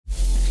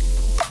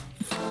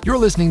You're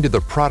listening to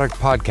the Product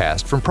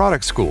Podcast from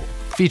Product School,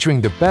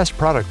 featuring the best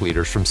product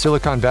leaders from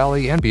Silicon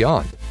Valley and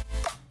beyond.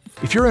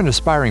 If you're an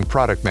aspiring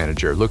product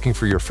manager looking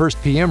for your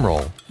first PM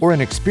role, or an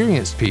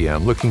experienced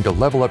PM looking to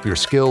level up your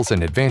skills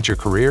and advance your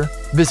career,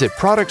 visit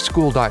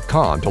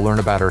productschool.com to learn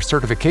about our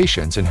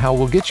certifications and how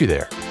we'll get you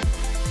there.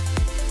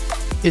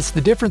 It's the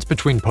difference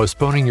between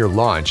postponing your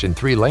launch in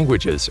 3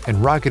 languages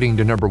and rocketing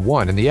to number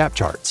 1 in the app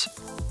charts.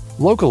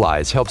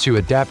 Localize helps you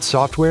adapt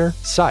software,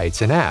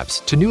 sites, and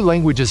apps to new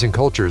languages and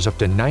cultures up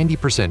to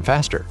 90%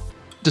 faster.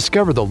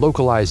 Discover the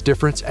Localize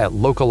difference at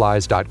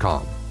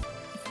localize.com.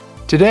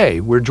 Today,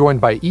 we're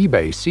joined by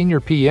eBay Senior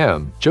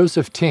PM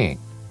Joseph Ting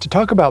to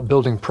talk about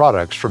building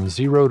products from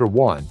 0 to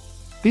 1.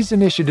 These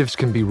initiatives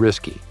can be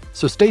risky,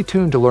 so stay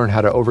tuned to learn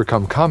how to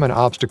overcome common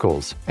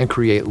obstacles and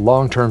create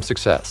long-term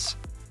success.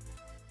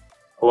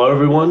 Hello,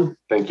 everyone.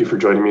 Thank you for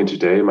joining me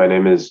today. My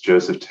name is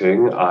Joseph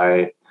Ting.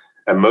 I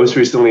am most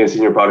recently a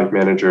senior product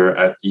manager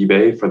at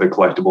eBay for the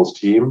collectibles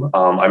team.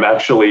 I'm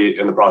actually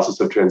in the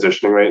process of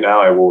transitioning right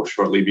now. I will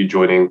shortly be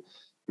joining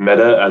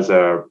Meta as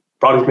a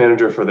product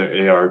manager for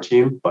the AR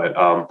team, but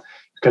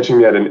catching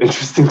me at an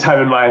interesting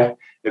time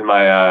in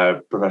my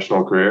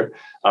professional career.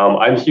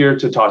 I'm here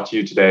to talk to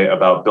you today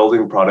about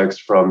building products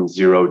from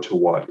 0 to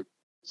 1.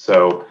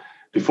 So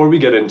before we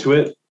get into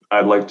it,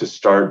 I'd like to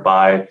start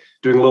by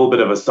doing a little bit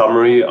of a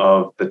summary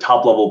of the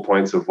top level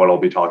points of what I'll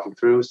be talking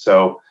through.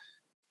 So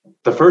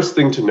the first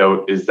thing to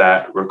note is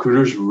that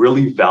recruiters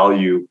really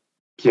value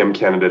PM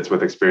candidates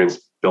with experience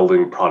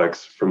building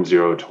products from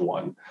 0 to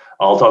 1.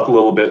 I'll talk a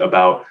little bit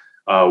about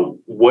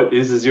what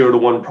is a 0 to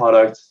 1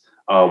 product,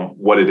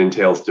 what it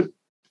entails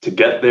to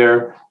get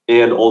there,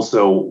 and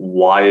also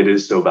why it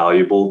is so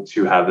valuable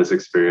to have this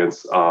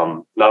experience,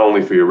 not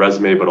only for your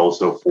resume, but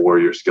also for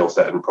your skill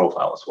set and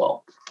profile as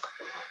well.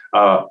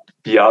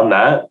 Beyond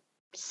that,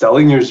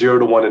 selling your 0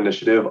 to 1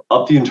 initiative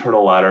up the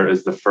internal ladder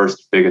is the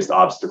first biggest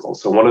obstacle.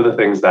 So one of the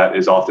things that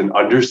is often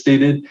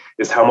understated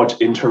is how much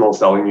internal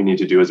selling you need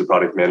to do as a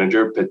product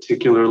manager,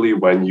 particularly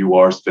when you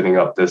are spinning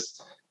up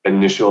this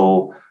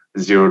initial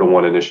 0 to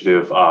 1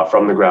 initiative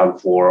from the ground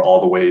floor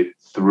all the way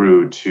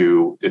through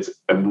to its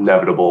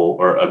inevitable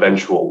or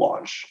eventual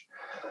launch.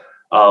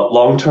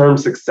 Long-term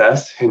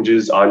success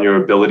hinges on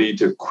your ability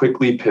to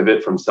quickly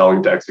pivot from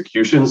selling to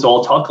execution. So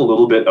I'll talk a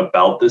little bit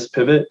about this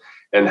pivot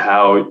and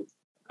how,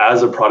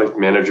 as a product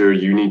manager,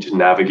 you need to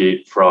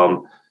navigate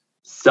from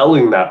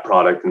selling that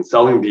product and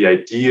selling the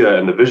idea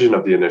and the vision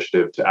of the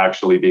initiative to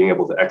actually being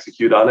able to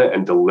execute on it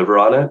and deliver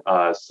on it,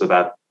 so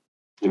that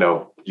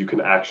you can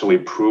actually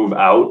prove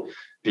out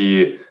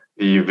the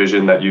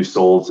vision that you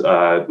sold,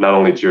 not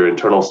only to your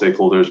internal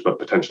stakeholders but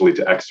potentially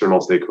to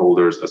external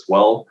stakeholders as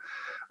well.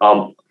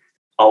 I'll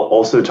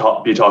also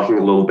be talking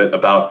a little bit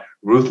about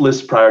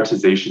ruthless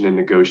prioritization and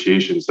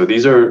negotiation. So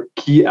these are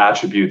key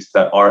attributes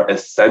that are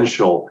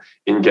essential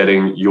in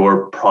getting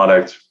your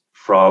product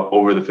from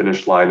over the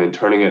finish line and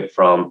turning it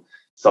from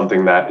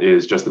something that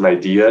is just an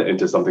idea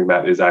into something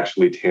that is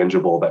actually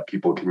tangible that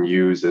people can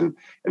use and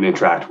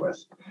interact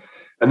with.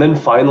 And then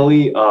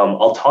finally,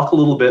 I'll talk a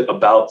little bit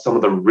about some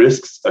of the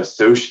risks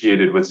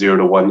associated with 0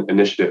 to 1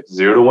 initiatives.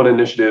 0 to 1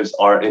 initiatives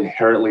are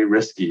inherently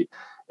risky,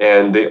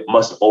 and they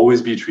must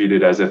always be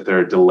treated as if they're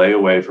a delay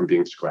away from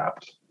being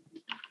scrapped.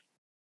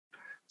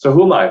 So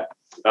who am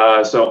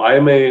I? So I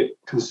am a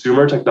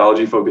consumer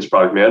technology-focused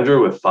product manager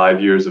with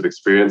 5 years of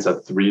experience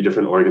at 3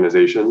 different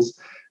organizations.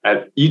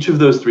 At each of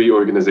those 3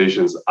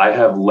 organizations, I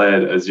have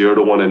led a 0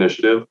 to 1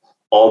 initiative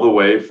all the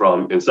way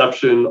from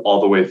inception, all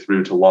the way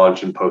through to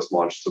launch and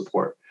post-launch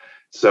support.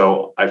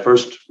 So I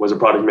first was a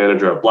product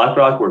manager at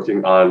BlackRock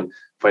working on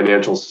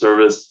financial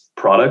service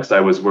products. I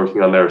was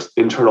working on their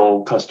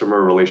internal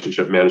customer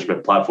relationship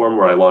management platform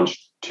where I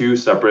launched 2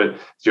 separate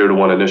 0 to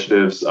 1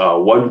 initiatives,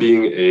 one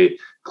being a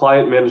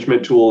client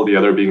management tool, the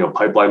other being a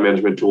pipeline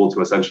management tool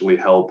to essentially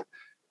help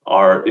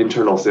our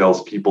internal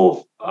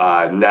salespeople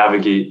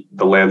navigate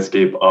the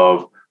landscape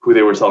of who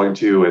they were selling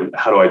to and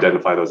how to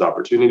identify those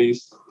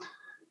opportunities.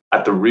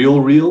 At The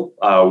Real,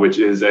 which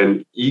is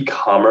an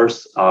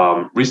e-commerce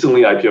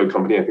recently IPO'd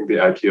company, I think they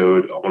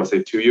IPO'd, I want to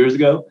say 2 years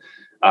ago.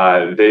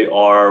 They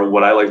are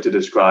what I like to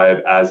describe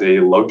as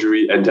a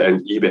luxury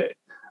end-to-end eBay.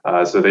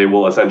 So they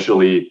will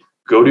essentially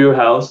go to your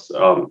house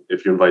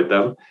if you invite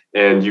them,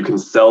 and you can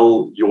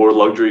sell your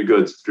luxury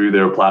goods through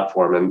their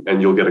platform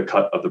and you'll get a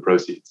cut of the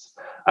proceeds.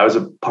 I was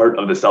a part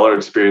of the seller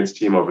experience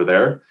team over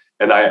there,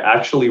 and I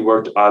actually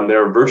worked on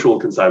their virtual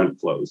consignment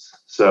flows.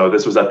 So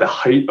this was at the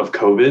height of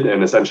COVID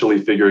and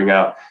essentially figuring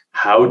out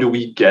how do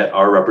we get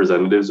our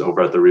representatives over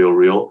at The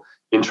Real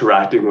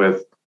interacting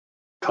with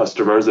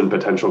customers and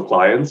potential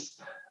clients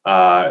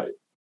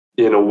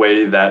in a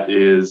way that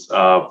is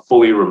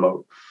fully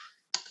remote.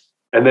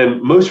 And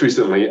then most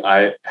recently,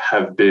 I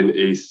have been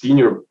a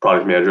senior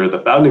product manager,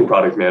 the founding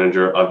product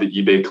manager of the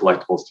eBay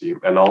collectibles team.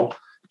 And I'll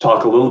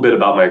talk a little bit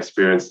about my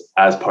experience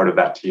as part of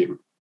that team.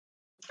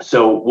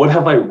 So what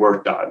have I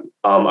worked on?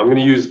 I'm going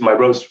to use my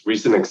most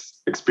recent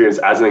experience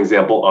as an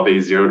example of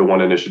a 0 to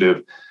 1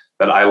 initiative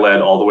that I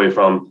led all the way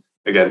from,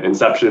 again,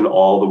 inception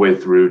all the way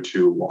through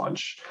to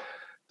launch.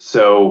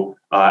 So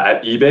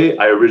at eBay,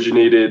 I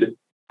originated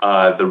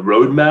the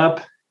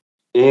roadmap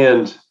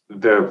and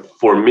the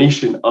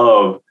formation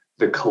of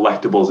the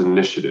collectibles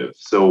initiative.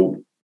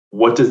 So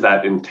what does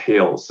that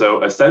entail?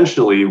 So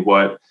essentially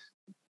what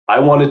I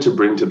wanted to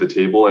bring to the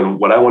table and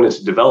what I wanted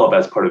to develop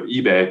as part of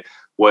eBay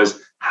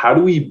was, how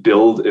do we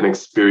build an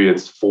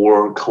experience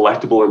for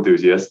collectible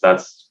enthusiasts?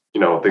 That's,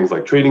 things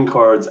like trading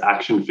cards,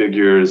 action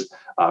figures,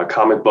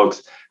 comic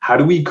books. How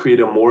do we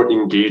create a more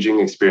engaging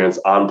experience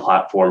on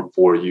platform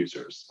for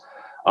users?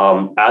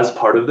 As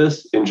part of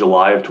this, in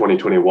July of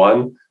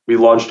 2021, we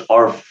launched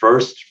our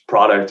first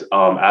product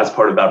as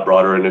part of that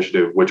broader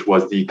initiative, which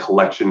was the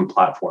collection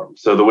platform.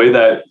 So the way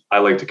that I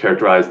like to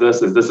characterize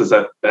this is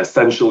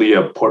essentially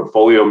a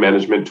portfolio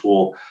management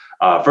tool,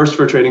 first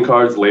for trading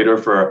cards, later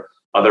for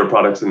other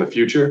products in the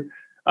future.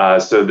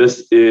 So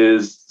this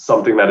is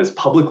something that is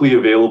publicly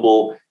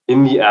available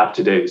in the app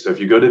today. So if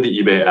you go to the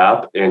eBay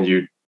app and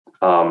you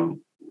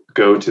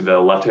go to the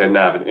left-hand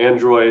nav in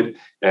Android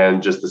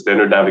and just the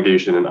standard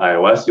navigation in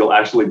iOS, you'll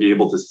actually be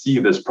able to see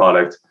this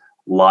product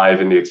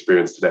live in the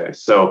experience today.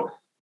 So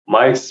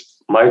my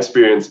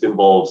experience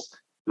involves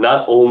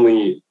not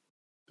only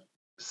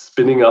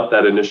spinning up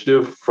that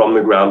initiative from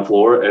the ground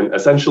floor and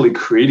essentially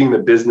creating the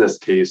business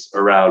case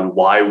around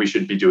why we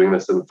should be doing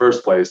this in the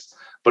first place,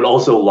 but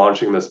also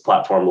launching this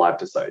platform live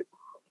to site.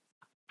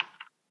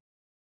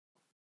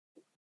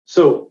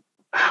 So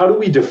how do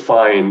we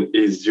define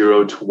a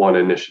 0 to 1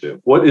 initiative?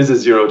 What is a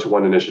 0 to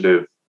 1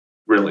 initiative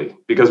really?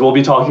 Because we'll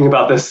be talking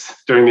about this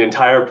during the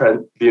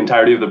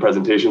entirety of the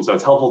presentation. So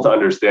it's helpful to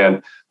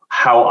understand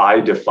how I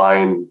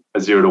define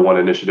a 0 to 1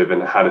 initiative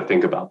and how to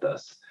think about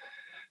this.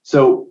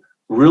 So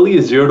really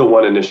a 0 to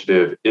 1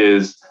 initiative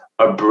is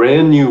a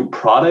brand new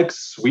product,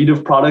 suite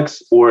of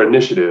products, or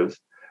initiative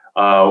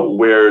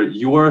where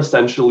you are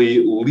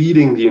essentially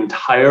leading the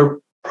entire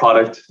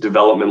product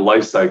development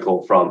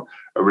lifecycle from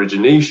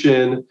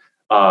origination,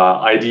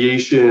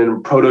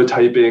 ideation,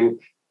 prototyping,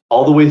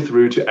 all the way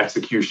through to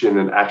execution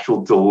and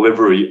actual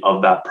delivery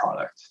of that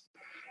product.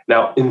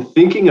 Now, in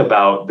thinking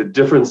about the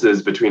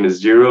differences between a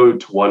 0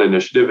 to 1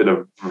 initiative and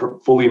a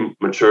fully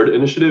matured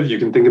initiative, you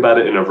can think about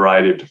it in a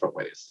variety of different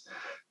ways.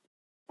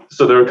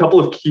 So there are a couple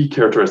of key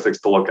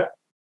characteristics to look at.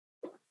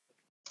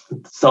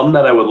 Some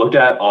that I would look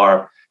at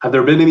are, have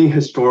there been any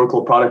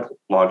historical product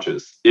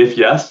launches? If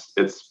yes,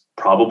 it's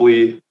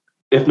probably,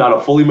 if not a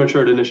fully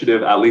matured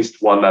initiative, at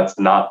least one that's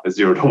not a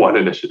 0 to 1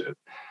 initiative.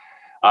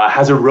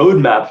 Has a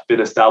roadmap been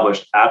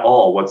established at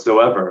all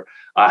whatsoever?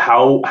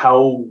 How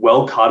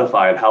well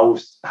codified, how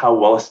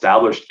well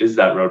established is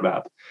that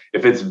roadmap?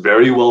 If it's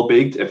very well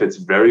baked, if it's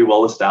very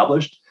well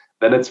established,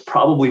 then it's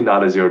probably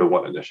not a 0 to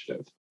 1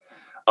 initiative.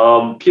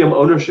 PM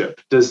ownership.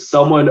 Does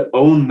someone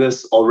own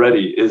this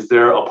already? Is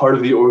there a part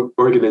of the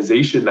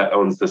organization that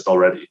owns this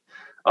already?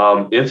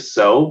 If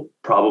so,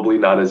 probably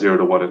not a 0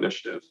 to 1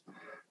 initiative.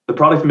 The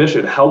product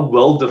mission, how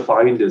well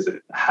defined is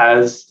it?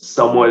 Has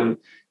someone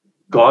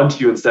gone to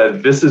you and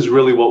said, this is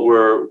really what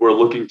we're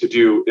looking to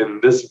do in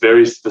this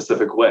very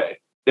specific way?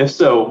 If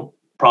so,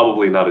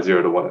 probably not a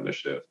 0 to 1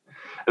 initiative.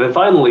 And then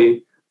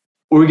finally,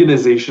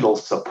 organizational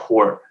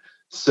support.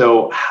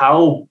 So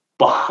how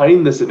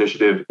behind this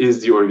initiative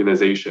is the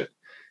organization?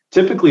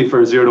 Typically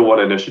for a 0 to 1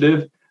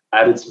 initiative,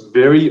 at its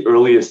very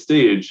earliest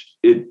stage,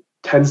 it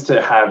tends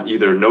to have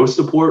either no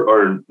support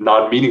or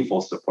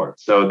non-meaningful support.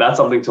 So that's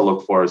something to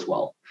look for as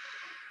well.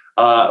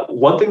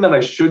 One thing that I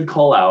should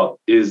call out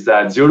is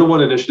that 0 to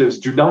 1 initiatives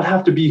do not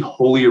have to be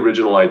wholly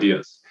original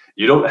ideas.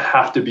 You don't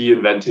have to be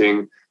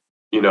inventing,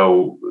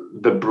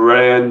 the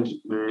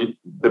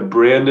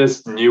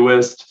brandest,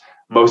 newest,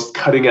 most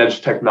cutting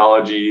edge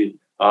technology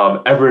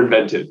ever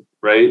invented,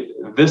 right?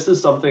 This is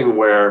something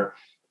where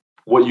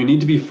what you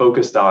need to be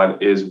focused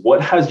on is,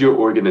 what has your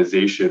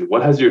organization,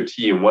 what has your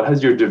team, what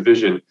has your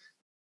division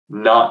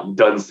not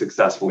done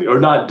successfully or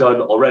not done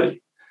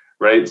already?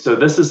 Right? So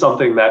this is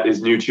something that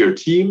is new to your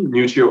team,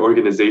 new to your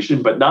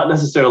organization, but not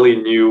necessarily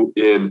new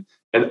in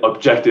an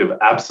objective,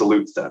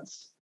 absolute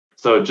sense.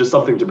 So just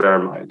something to bear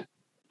in mind.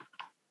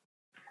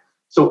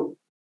 So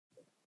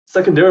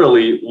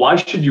secondarily, why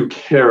should you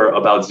care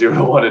about 0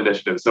 to 1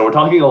 initiatives? So we're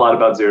talking a lot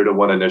about 0 to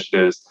 1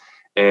 initiatives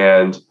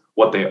and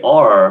what they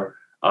are,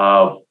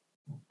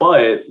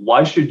 but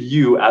why should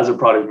you, as a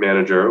product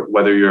manager,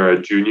 whether you're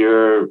a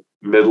junior,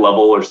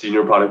 mid-level, or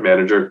senior product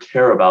manager,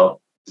 care about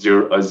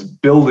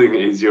building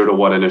a 0 to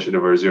 1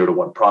 initiative or a 0 to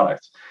 1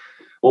 product?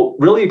 Well,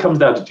 really, it comes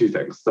down to two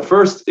things. The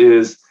first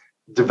is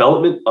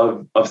development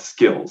of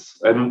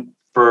skills. And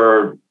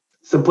for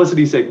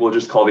simplicity's sake, we'll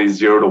just call these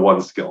 0 to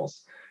 1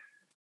 skills.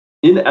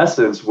 In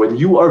essence, when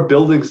you are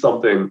building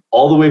something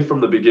all the way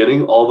from the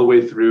beginning, all the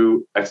way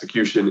through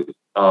execution,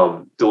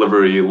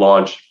 delivery,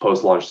 launch,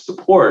 post-launch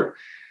support,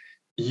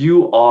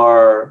 you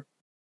are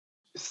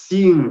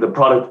seeing the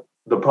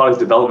product's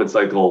development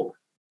cycle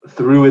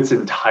through its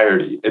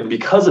entirety. And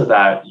because of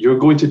that, you're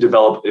going to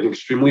develop an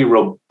extremely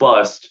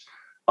robust,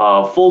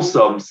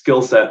 fulsome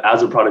skill set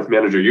as a product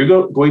manager.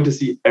 You're going to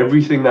see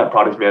everything that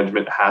product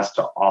management has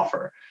to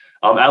offer,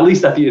 at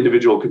least at the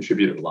individual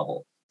contributor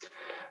level.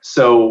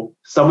 So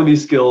some of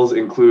these skills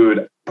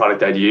include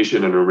product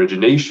ideation and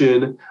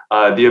origination,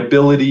 the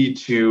ability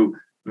to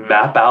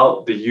map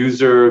out the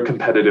user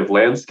competitive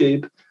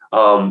landscape,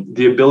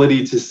 the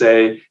ability to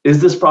say,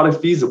 is this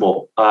product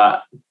feasible?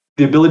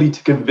 The ability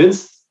to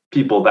convince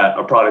people that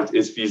a product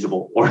is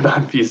feasible or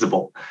not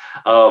feasible.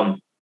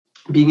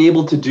 Being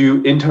able to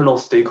do internal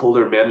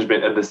stakeholder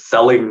management and the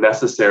selling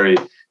necessary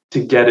to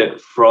get it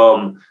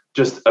from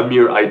just a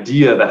mere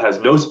idea that has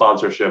no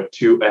sponsorship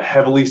to a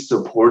heavily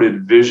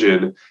supported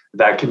vision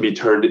that can be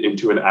turned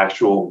into an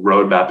actual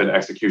roadmap and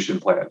execution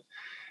plan.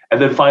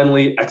 And then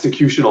finally,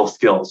 executional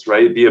skills,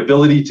 right? The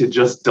ability to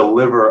just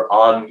deliver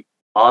on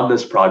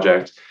this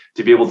project,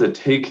 to be able to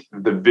take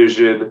the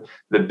vision,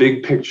 the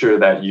big picture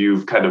that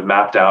you've kind of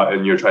mapped out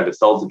and you're trying to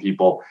sell to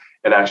people,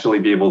 and actually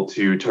be able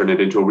to turn it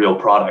into a real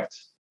product,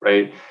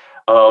 right?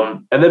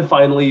 And then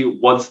finally,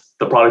 once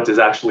the product is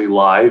actually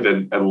live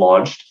and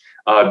launched,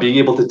 being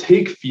able to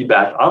take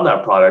feedback on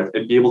that product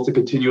and be able to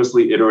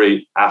continuously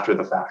iterate after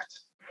the fact.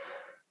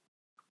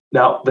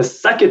 Now, the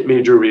second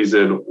major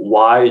reason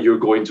why you're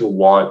going to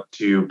want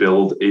to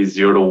build a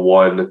 0 to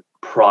 1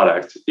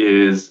 product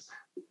is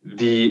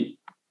the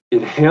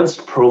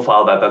enhanced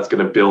profile that's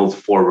going to build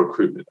for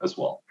recruitment as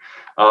well.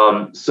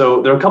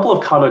 So there are a couple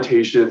of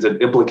connotations and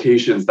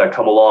implications that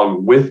come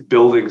along with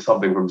building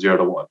something from 0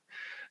 to 1.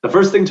 The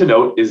first thing to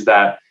note is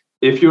that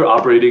if you're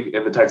operating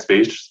in the tech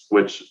space,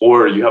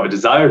 or you have a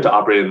desire to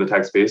operate in the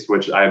tech space,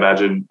 which I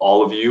imagine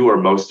all of you or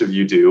most of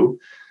you do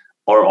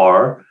or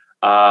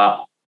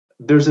are,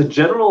 there's a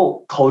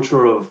general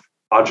culture of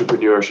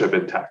entrepreneurship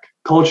in tech,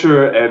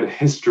 culture and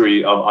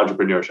history of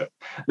entrepreneurship.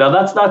 Now,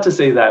 that's not to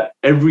say that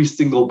every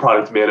single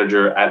product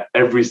manager at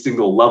every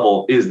single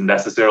level is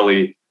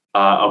necessarily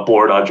a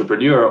born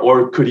entrepreneur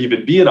or could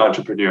even be an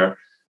entrepreneur,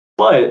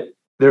 but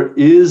there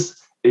is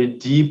a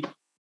deep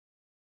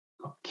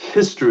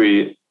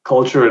history,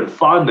 culture, and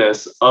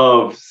fondness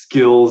of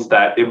skills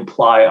that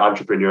imply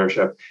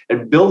entrepreneurship.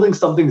 And building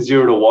something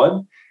 0 to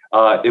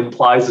 1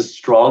 implies a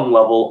strong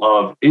level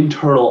of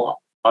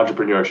internal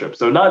entrepreneurship.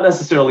 So not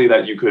necessarily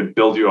that you could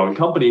build your own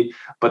company,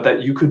 but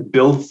that you could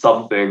build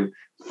something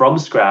from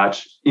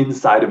scratch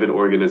inside of an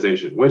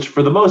organization, which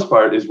for the most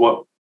part is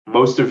what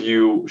most of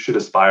you should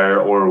aspire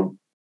or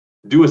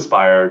do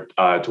aspire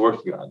to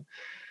working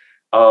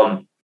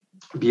on.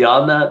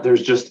 Beyond that,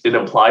 there's just an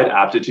implied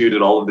aptitude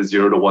in all of the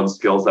 0 to 1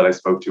 skills that I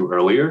spoke to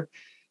earlier,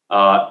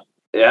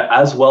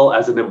 as well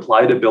as an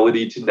implied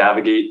ability to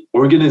navigate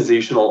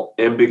organizational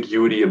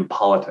ambiguity in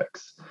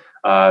politics.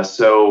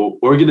 So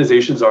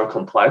organizations are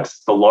complex.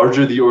 The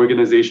larger the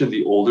organization,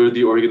 the older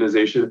the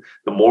organization,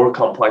 the more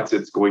complex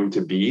it's going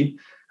to be.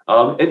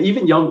 And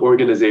even young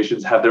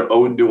organizations have their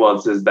own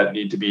nuances that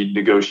need to be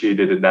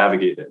negotiated and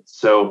navigated.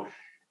 So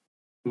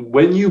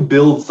when you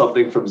build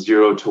something from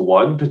 0 to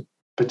 1,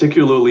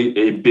 particularly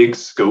a big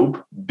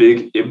scope,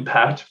 big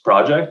impact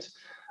project,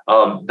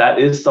 that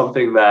is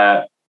something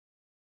that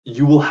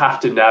you will have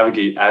to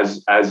navigate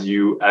as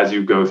you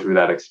go through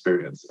that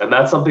experience. And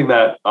that's something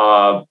that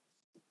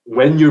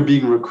when you're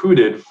being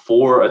recruited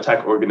for a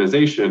tech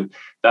organization,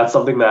 that's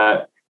something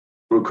that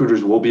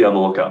recruiters will be on the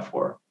lookout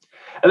for.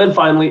 And then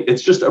finally,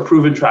 it's just a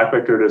proven track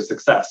record of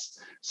success.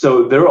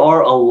 So there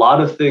are a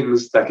lot of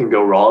things that can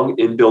go wrong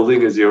in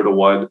building a 0 to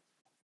 1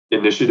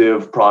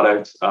 initiative,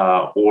 product,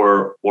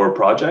 or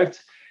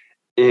project.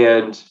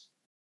 And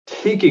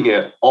taking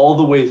it all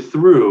the way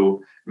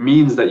through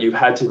means that you've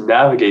had to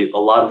navigate a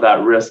lot of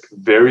that risk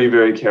very,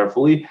 very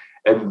carefully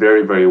and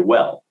very, very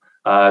well.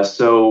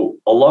 So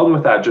along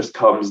with that just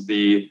comes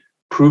the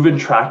proven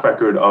track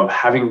record of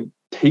having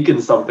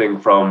taken something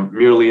from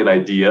merely an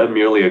idea,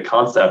 merely a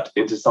concept,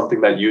 into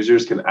something that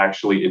users can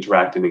actually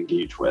interact and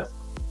engage with.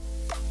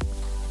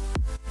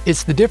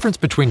 It's the difference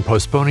between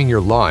postponing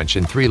your launch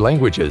in 3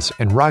 languages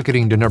and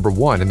rocketing to number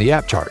 1 in the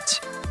app charts.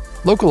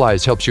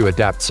 Localize helps you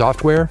adapt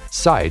software,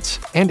 sites,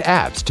 and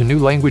apps to new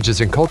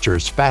languages and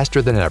cultures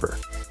faster than ever.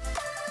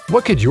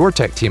 What could your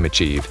tech team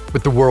achieve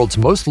with the world's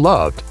most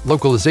loved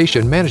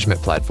localization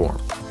management platform?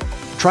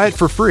 Try it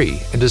for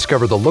free and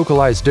discover the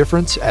Localize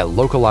difference at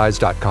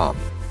localize.com.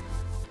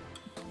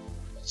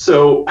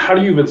 So how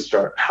do you even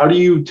start? How do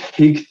you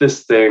take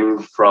this thing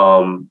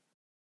from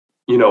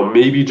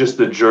maybe just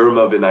the germ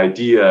of an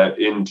idea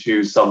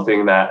into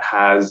something that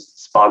has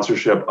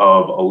sponsorship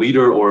of a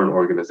leader or an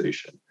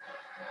organization?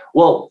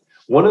 Well,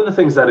 one of the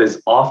things that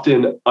is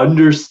often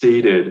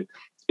understated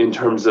in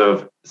terms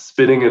of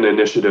spinning an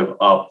initiative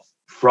up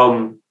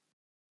from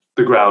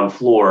the ground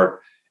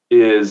floor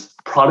is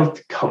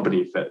product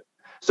company fit.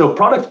 So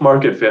product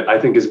market fit, I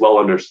think, is well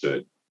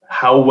understood.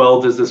 How well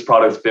does this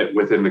product fit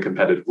within the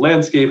competitive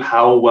landscape?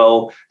 How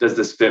well does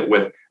this fit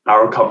with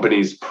our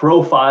company's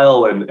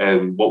profile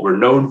and what we're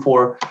known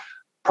for?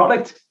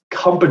 Product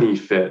company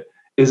fit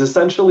is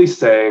essentially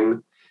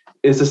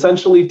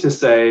to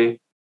say,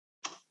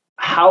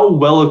 how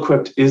well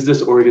equipped is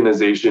this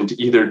organization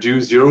to either do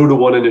 0 to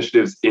 1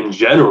 initiatives in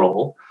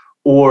general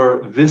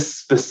or this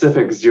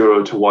specific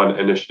 0 to 1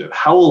 initiative?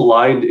 How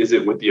aligned is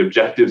it with the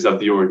objectives of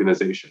the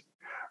organization,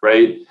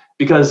 right?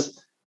 Because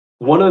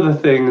one of the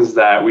things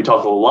that we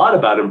talk a lot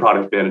about in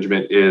product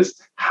management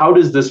is how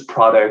does this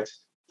product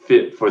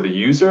fit for the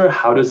user?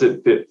 How does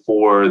it fit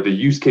for the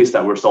use case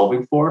that we're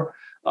solving for?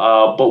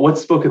 But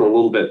what's spoken a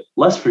little bit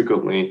less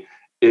frequently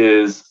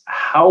is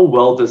how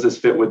well does this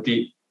fit with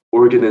the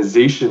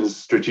organization's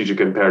strategic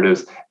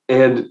imperatives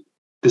and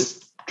the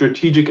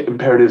strategic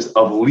imperatives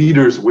of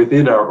leaders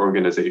within our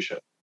organization.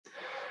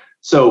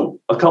 So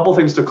a couple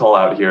things to call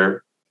out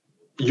here.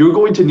 You're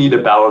going to need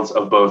a balance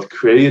of both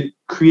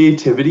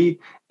creativity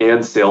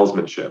and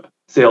salesmanship,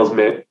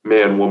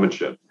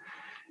 womanship.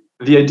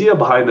 The idea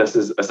behind this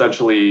is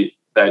essentially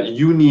that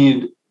you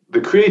need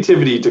the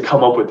creativity to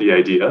come up with the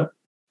idea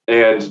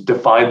and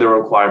define the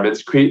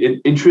requirements, create an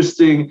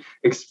interesting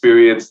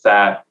experience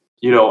that,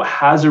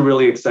 has a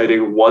really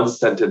exciting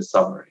one-sentence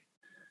summary.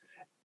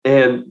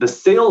 And the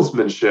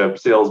salesmanship,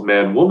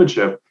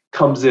 womanship,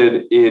 comes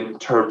in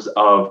terms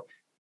of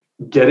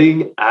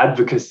getting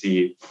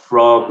advocacy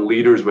from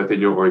leaders within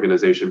your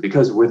organization,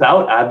 because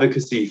without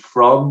advocacy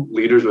from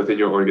leaders within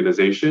your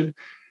organization,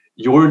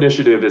 your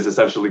initiative is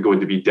essentially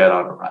going to be dead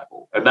on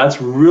arrival. And that's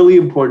really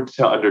important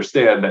to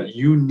understand, that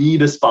you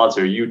need a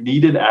sponsor, you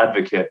need an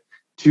advocate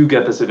to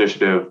get this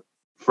initiative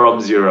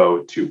from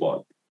 0 to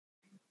 1.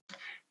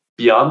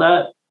 Beyond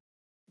that,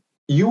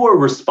 you are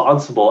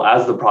responsible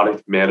as the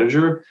product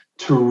manager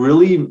to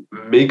really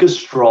make a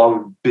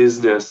strong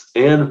business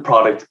and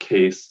product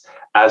case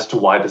as to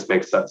why this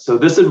makes sense. So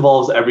this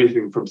involves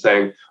everything from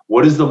saying,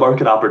 what is the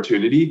market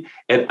opportunity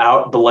and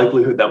the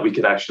likelihood that we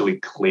can actually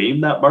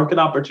claim that market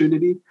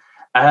opportunity,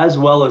 as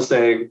well as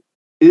saying,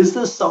 is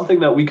this something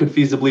that we could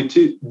feasibly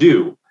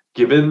do,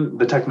 given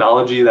the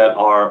technology that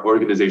our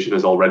organization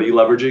is already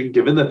leveraging,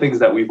 given the things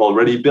that we've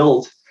already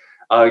built,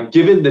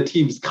 given the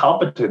team's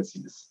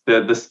competencies,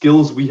 the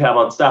skills we have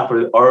on staff,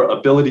 or our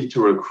ability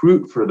to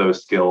recruit for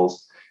those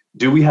skills,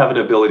 do we have an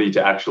ability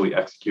to actually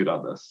execute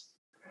on this?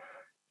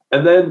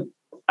 And then,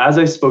 as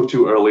I spoke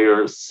to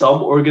earlier,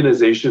 some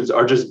organizations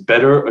are just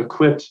better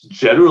equipped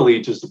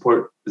generally to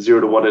support 0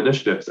 to 1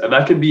 initiatives. And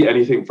that can be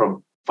anything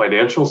from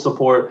financial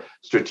support,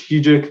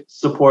 strategic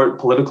support,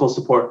 political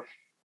support,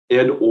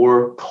 and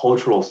or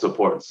cultural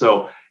support.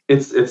 So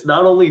it's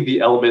not only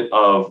the element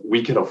of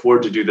we can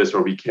afford to do this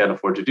or we can't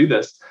afford to do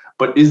this,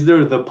 but is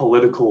there the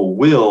political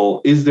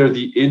will? Is there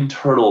the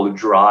internal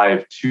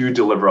drive to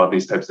deliver on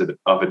these types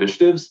of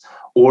initiatives?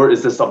 Or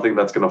is this something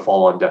that's going to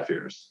fall on deaf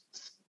ears?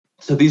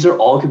 So these are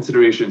all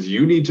considerations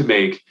you need to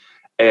make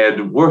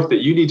and work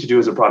that you need to do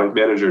as a product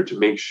manager to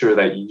make sure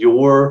that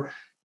your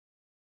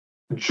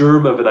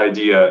germ of an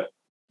idea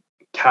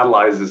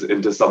catalyzes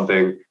into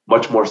something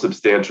much more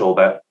substantial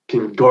that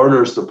can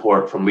garner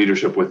support from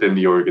leadership within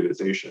the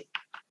organization.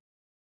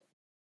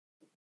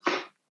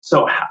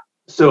 So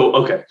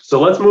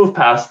let's move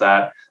past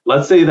that.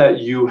 Let's say that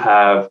you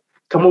have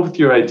come up with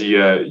your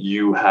idea,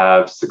 you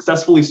have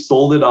successfully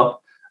sold it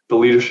up the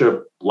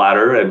leadership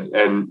ladder,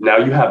 and now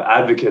you have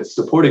advocates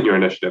supporting your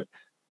initiative.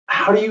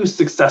 How do you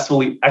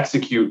successfully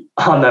execute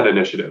on that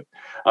initiative?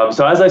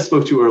 So as I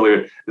spoke to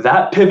earlier,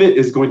 that pivot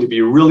is going to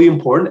be really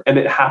important, and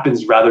it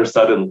happens rather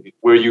suddenly,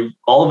 where you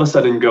all of a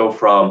sudden go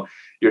from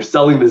you're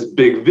selling this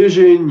big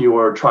vision,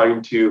 you're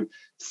trying to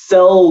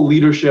sell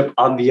leadership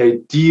on the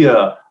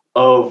idea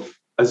of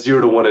a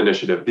 0 to 1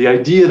 initiative, the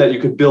idea that you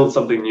could build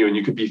something new and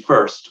you could be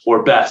first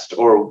or best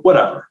or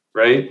whatever,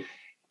 right?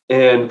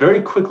 And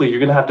very quickly, you're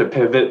going to have to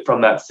pivot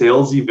from that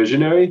salesy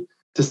visionary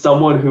to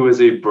someone who is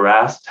a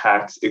brass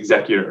tacks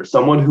executor,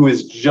 someone who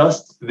is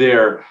just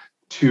there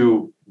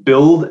to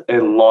build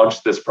and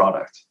launch this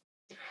product.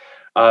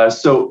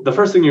 So the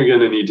first thing you're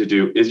going to need to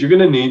do is you're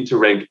going to need to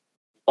rank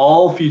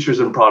all features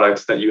and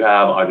products that you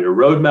have on your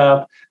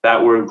roadmap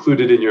that were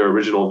included in your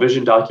original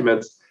vision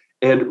documents,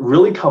 and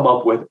really come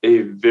up with a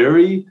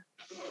very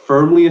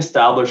firmly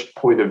established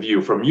point of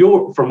view from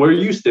where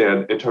you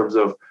stand in terms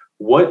of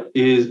what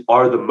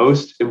are the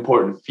most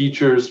important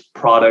features,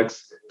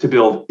 products to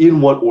build in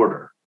what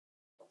order.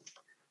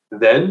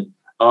 Then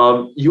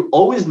you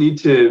always need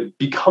to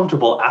be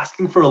comfortable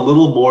asking for a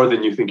little more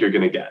than you think you're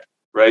going to get,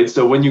 right?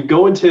 So when you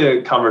go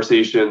into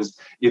conversations,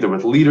 either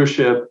with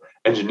leadership,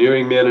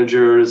 engineering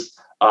managers,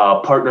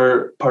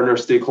 internal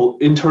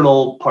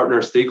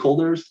partner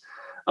stakeholders,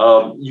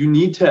 you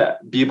need to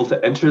be able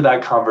to enter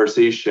that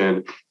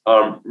conversation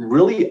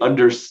really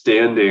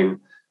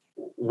understanding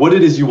what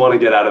it is you want to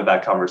get out of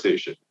that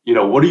conversation.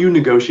 What are you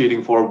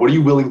negotiating for? What are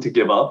you willing to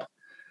give up?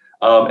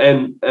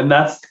 And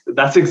that's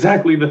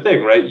exactly the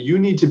thing, right? You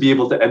need to be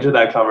able to enter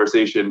that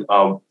conversation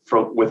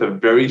with a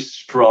very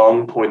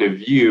strong point of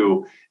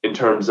view in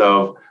terms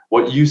of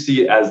what you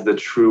see as the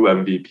true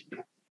MVP,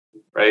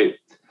 right?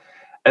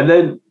 And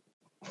then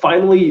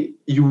finally,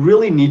 you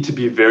really need to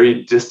be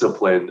very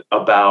disciplined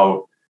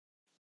about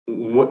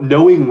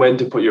knowing when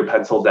to put your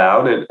pencil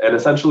down and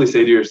essentially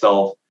say to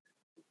yourself,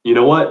 you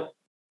know what?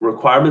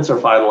 Requirements are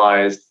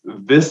finalized.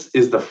 This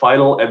is the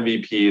final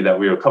MVP that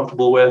we are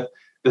comfortable with.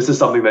 This is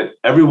something that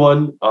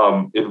everyone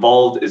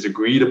involved is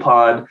agreed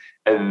upon,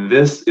 and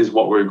this is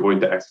what we're going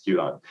to execute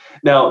on.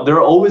 Now, there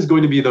are always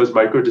going to be those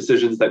micro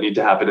decisions that need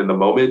to happen in the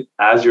moment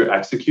as you're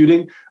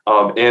executing,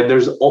 and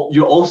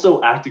you're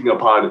also acting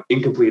upon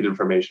incomplete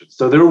information.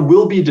 So there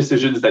will be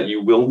decisions that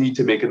you will need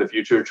to make in the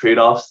future,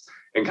 trade-offs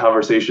and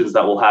conversations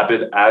that will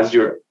happen as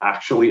you're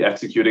actually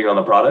executing on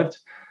the product.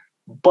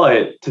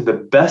 But to the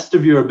best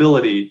of your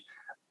ability,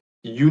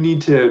 you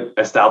need to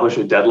establish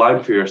a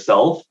deadline for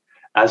yourself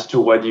as to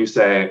when you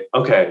say,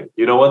 okay,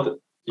 you know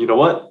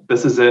what,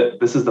 this is it.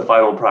 This is the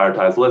final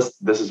prioritized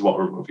list. This is what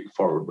we're moving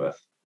forward with.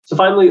 So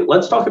finally,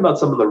 let's talk about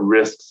some of the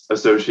risks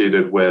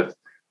associated with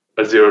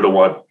a 0 to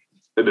 1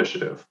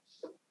 initiative.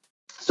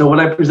 So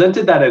when I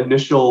presented that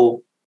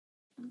initial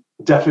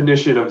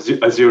definition of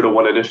a 0 to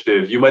 1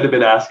 initiative, you might have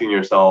been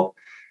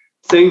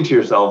saying to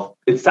yourself,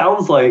 it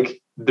sounds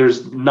like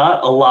there's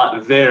not a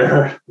lot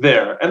there.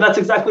 And that's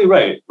exactly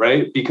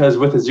right? Because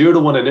with a 0 to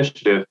 1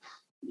 initiative,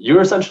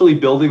 you're essentially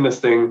building this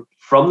thing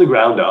from the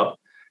ground up.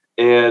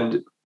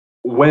 And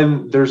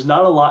when there's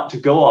not a lot to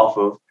go off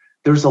of,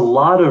 there's a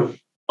lot of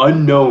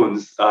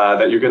unknowns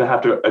that you're going to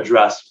have to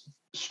address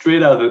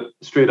straight out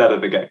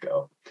of the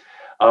get-go.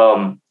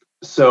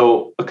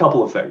 So a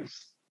couple of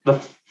things. The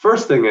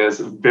first thing is,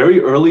 very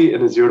early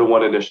in a 0 to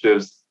 1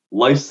 initiative's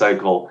life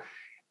cycle,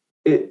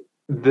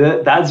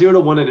 that 0 to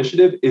 1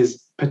 initiative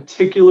is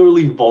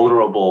particularly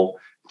vulnerable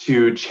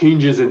to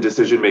changes in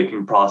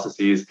decision-making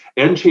processes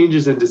and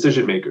changes in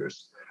decision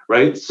makers,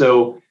 right?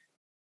 So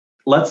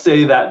let's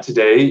say that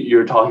today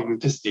you're talking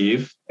to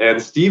Steve,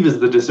 and Steve is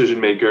the decision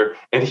maker,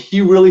 and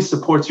he really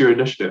supports your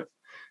initiative.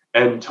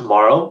 And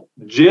tomorrow,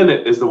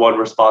 Janet is the one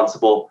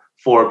responsible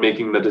for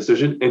making the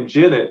decision, and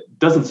Janet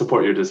doesn't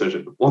support your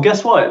decision. Well,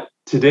 guess what?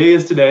 Today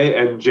is today,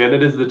 and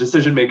Janet is the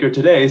decision maker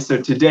today.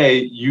 So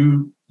today,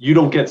 you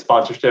don't get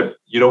sponsorship,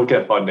 you don't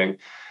get funding.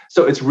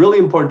 So it's really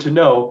important to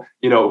know,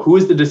 who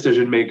is the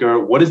decision maker,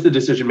 what is the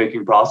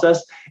decision-making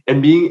process,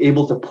 and being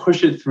able to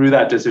push it through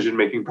that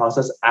decision-making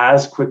process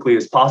as quickly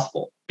as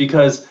possible.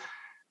 Because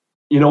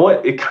you know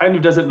what? It kind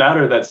of doesn't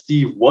matter that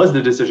Steve was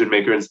the decision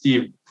maker and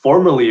Steve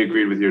formally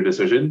agreed with your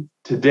decision.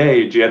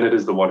 Today, Janet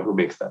is the one who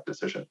makes that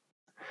decision.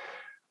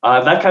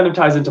 That kind of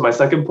ties into my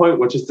second point,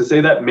 which is to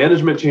say that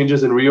management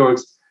changes and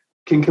reorgs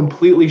can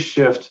completely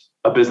shift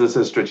a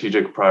business's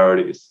strategic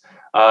priorities.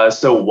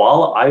 So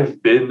while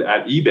I've been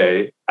at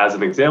eBay, as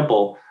an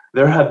example,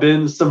 there have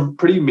been some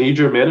pretty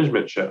major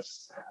management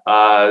shifts.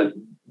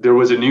 There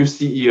was a new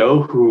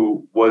CEO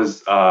who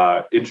was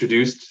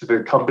introduced to the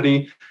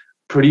company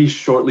pretty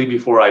shortly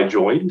before I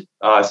joined.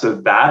 So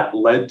that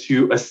led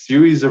to a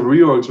series of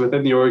reorgs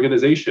within the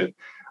organization.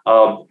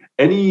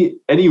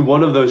 Any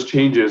one of those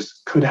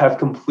changes could have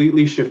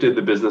completely shifted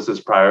the business's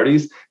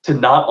priorities to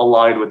not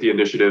align with the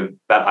initiative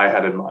that I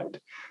had in mind.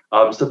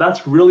 So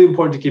that's really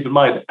important to keep in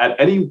mind. At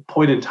any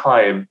point in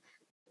time,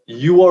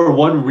 you are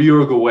one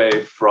reorg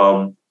away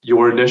from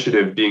your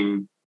initiative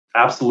being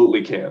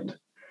absolutely canned.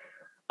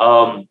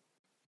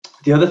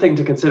 The other thing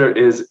to consider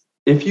is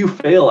if you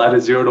fail at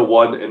a 0 to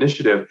 1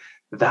 initiative,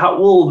 that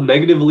will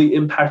negatively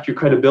impact your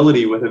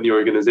credibility within the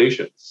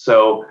organization.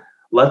 So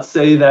let's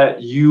say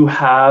that you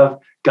have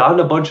gotten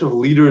a bunch of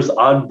leaders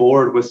on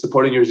board with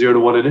supporting your 0 to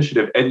 1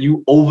 initiative, and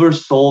you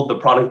oversold the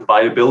product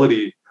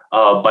viability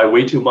by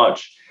way too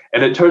much.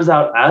 And it turns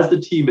out as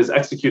the team is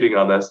executing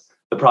on this,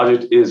 the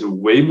project is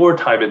way more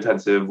time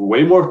intensive,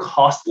 way more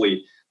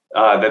costly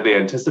than they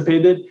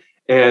anticipated.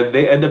 And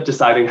they end up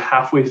deciding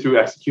halfway through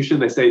execution,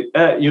 they say,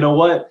 you know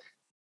what?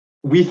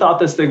 We thought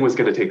this thing was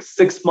going to take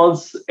 6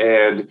 months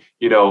and,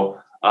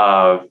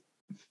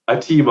 a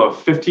team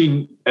of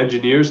 15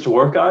 engineers to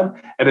work on.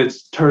 And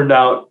it's turned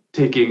out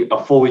taking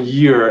a full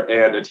year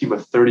and a team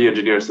of 30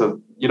 engineers.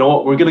 So, you know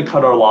what? We're going to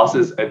cut our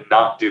losses and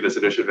not do this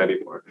initiative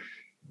anymore.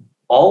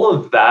 All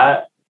of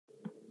that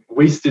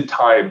wasted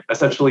time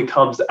essentially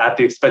comes at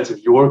the expense of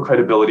your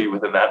credibility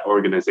within that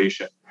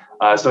organization.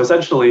 So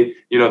essentially,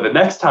 the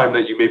next time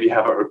that you maybe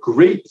have a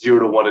great 0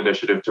 to 1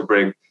 initiative to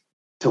bring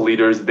to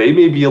leaders, they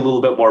may be a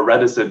little bit more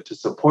reticent to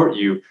support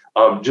you,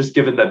 just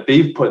given that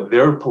they've put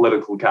their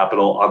political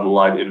capital on the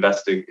line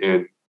investing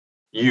in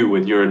you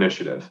and your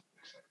initiative.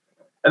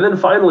 And then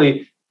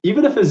finally,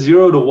 even if a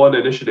 0 to 1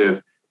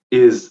 initiative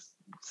is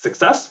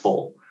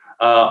successful,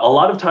 a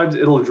lot of times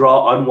it'll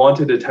draw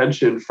unwanted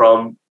attention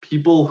from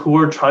people who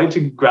are trying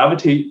to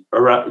gravitate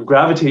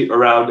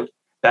around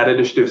that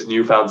initiative's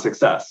newfound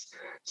success.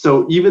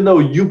 So even though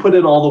you put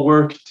in all the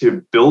work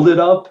to build it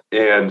up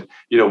and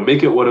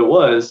make it what it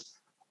was,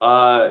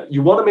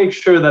 you want to make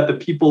sure that the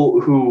people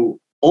who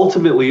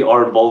ultimately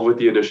are involved with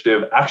the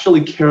initiative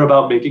actually care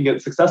about making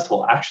it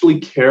successful, actually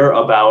care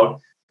about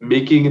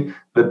making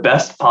the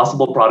best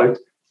possible product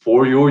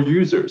for your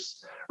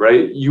users,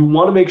 right? You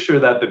want to make sure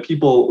that the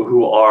people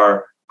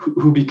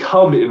who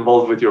become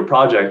involved with your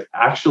project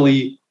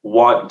actually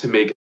want to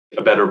make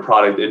a better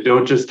product and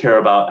don't just care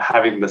about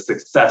having the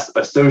success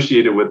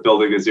associated with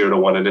building a 0 to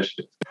 1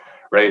 initiative,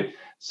 right?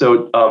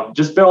 So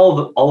just bear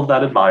all of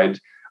that in mind.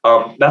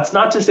 That's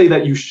not to say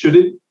that you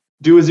shouldn't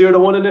do a 0 to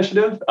 1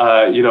 initiative.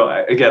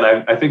 Again,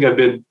 I think I've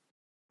been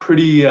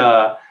pretty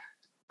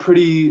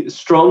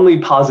strongly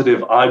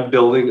positive on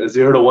building a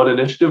 0 to 1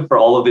 initiative for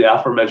all of the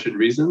aforementioned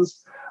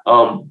reasons.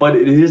 But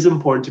it is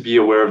important to be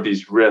aware of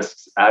these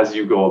risks as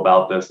you go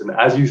about this and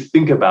as you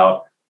think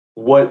about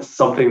what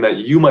something that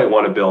you might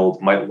want to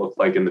build might look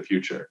like in the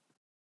future.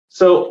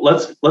 So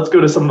let's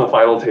go to some of the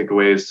final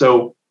takeaways.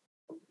 So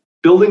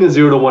building a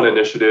 0 to 1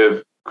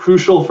 initiative,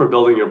 crucial for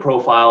building your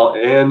profile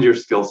and your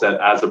skill set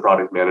as a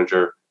product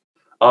manager.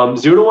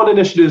 0 to 1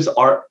 initiatives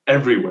are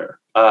everywhere.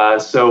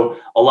 So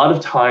a lot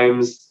of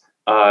times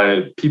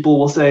people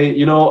will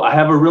say, I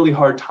have a really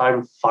hard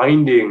time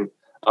finding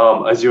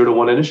a 0 to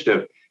 1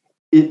 initiative.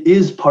 It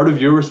is part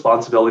of your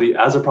responsibility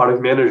as a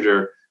product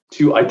manager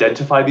to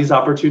identify these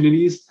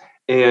opportunities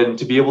and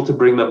to be able to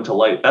bring them to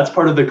light. That's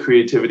part of the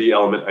creativity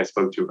element I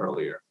spoke to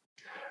earlier.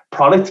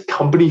 Product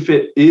company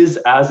fit is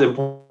as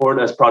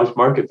important as product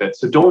market fit.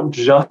 So don't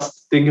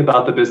just think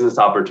about the business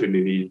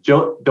opportunity.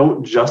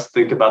 Don't just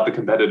think about the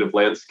competitive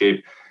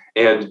landscape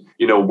and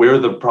where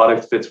the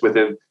product fits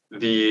within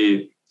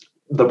the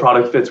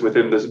product fits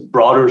within this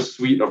broader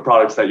suite of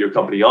products that your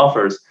company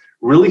offers.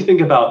 Really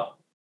think about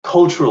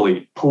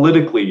culturally,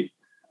 politically,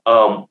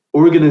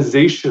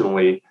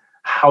 organizationally,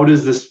 how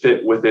does this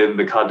fit within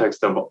the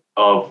context of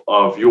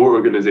your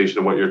organization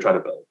and what you're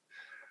trying to build?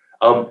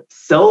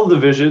 Sell the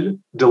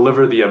vision,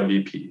 deliver the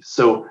MVP.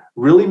 So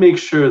really make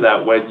sure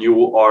that when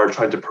you are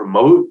trying to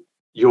promote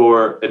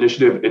your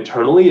initiative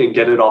internally and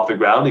get it off the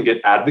ground and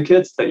get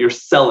advocates, that you're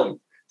selling.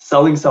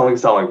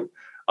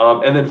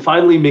 And then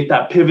finally make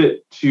that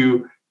pivot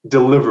to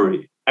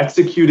delivery,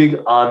 executing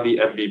on the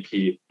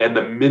MVP and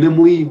the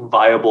minimally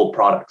viable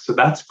product. So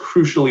that's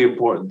crucially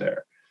important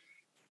there.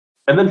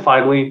 And then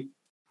finally,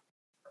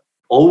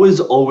 always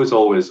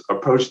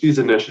approach these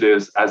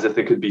initiatives as if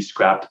they could be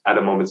scrapped at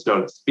a moment's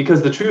notice.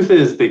 Because the truth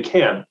is they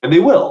can and they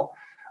will.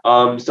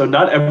 So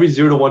not every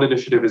 0 to 1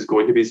 initiative is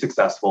going to be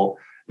successful.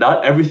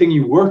 Not everything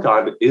you work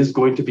on is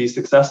going to be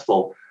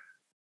successful.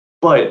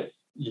 But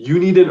you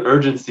need an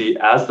urgency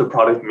as the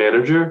product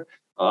manager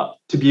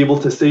to be able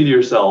to say to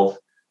yourself,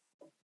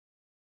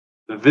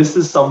 this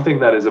is something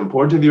that is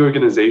important to the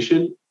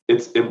organization.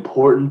 It's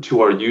important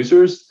to our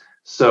users.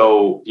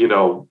 So,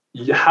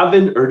 you have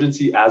an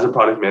urgency as a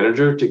product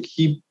manager to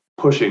keep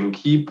pushing,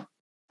 keep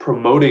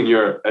promoting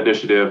your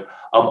initiative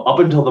up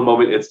until the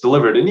moment it's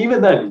delivered. And even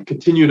then,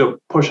 continue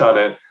to push on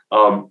it,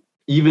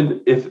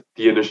 even if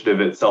the initiative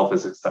itself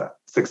is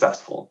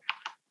successful.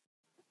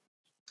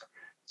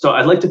 So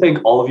I'd like to thank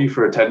all of you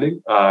for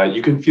attending.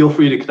 You can feel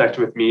free to connect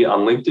with me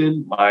on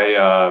LinkedIn.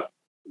 My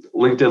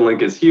LinkedIn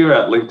link is here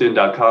at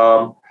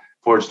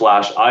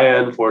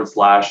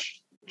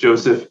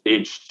linkedin.com/in/Joseph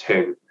H.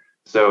 Ting.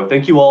 So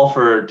thank you all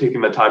for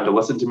taking the time to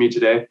listen to me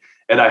today.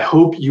 And I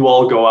hope you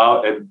all go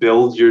out and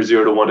build your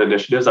 0 to 1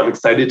 initiatives. I'm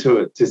excited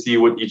to see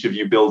what each of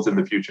you builds in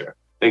the future.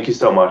 Thank you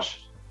so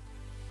much.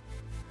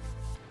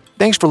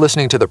 Thanks for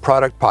listening to the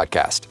Product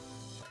Podcast.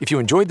 If you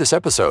enjoyed this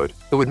episode,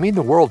 it would mean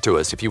the world to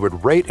us if you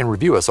would rate and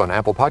review us on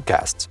Apple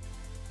Podcasts.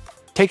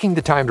 Taking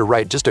the time to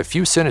write just a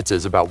few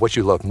sentences about what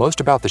you love most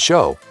about the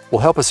show will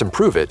help us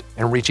improve it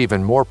and reach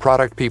even more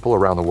product people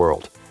around the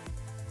world.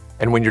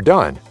 And when you're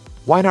done,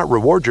 why not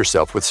reward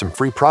yourself with some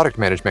free product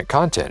management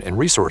content and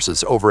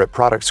resources over at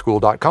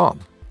productschool.com?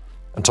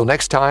 Until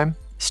next time,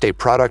 stay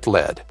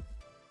product-led.